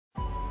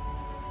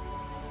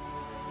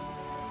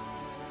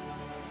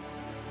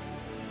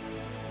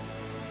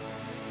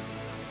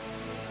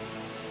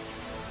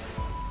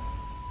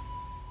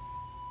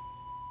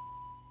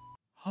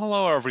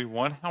Hello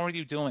everyone, how are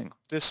you doing?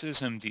 This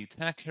is MD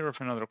Tech here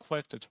with another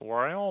quick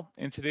tutorial.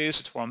 In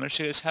today's tutorial, I'm going to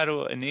show you guys how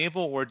to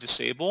enable or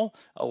disable,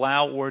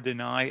 allow or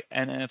deny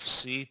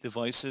NFC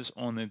devices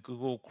on the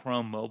Google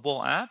Chrome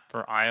mobile app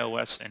for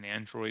iOS and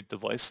Android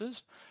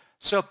devices.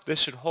 So this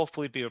should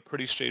hopefully be a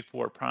pretty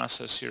straightforward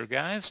process here,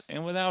 guys.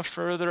 And without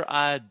further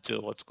ado,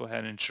 let's go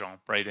ahead and jump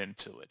right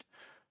into it.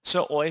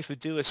 So all you have to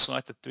do is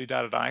select the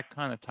three-dotted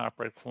icon in the top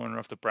right corner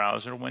of the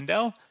browser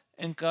window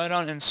and go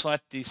down and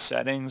select the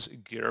settings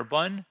gear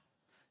button.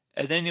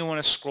 And then you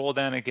want to scroll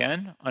down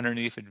again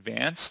underneath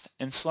advanced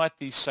and select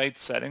the site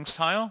settings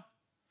tile.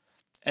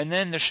 And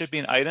then there should be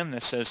an item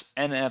that says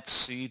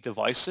NFC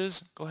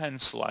devices. Go ahead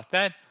and select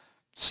that.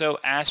 So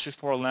ask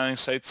before allowing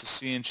sites to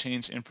see and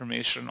change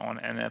information on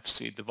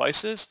NFC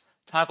devices.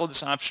 Toggle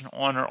this option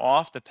on or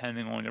off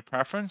depending on your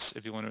preference.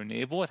 If you want to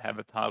enable it, have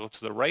it toggle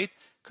to the right.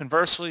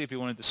 Conversely, if you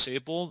want to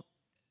disable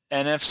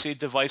NFC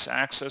device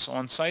access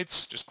on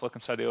sites, just click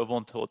inside the oval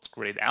until it's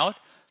grayed out.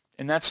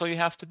 And that's all you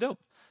have to do.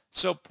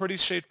 So pretty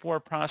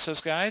straightforward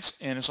process, guys.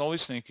 And as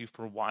always, thank you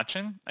for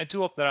watching. I do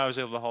hope that I was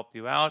able to help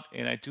you out,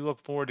 and I do look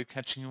forward to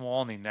catching you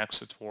all in the next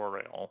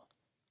tutorial.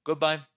 Goodbye.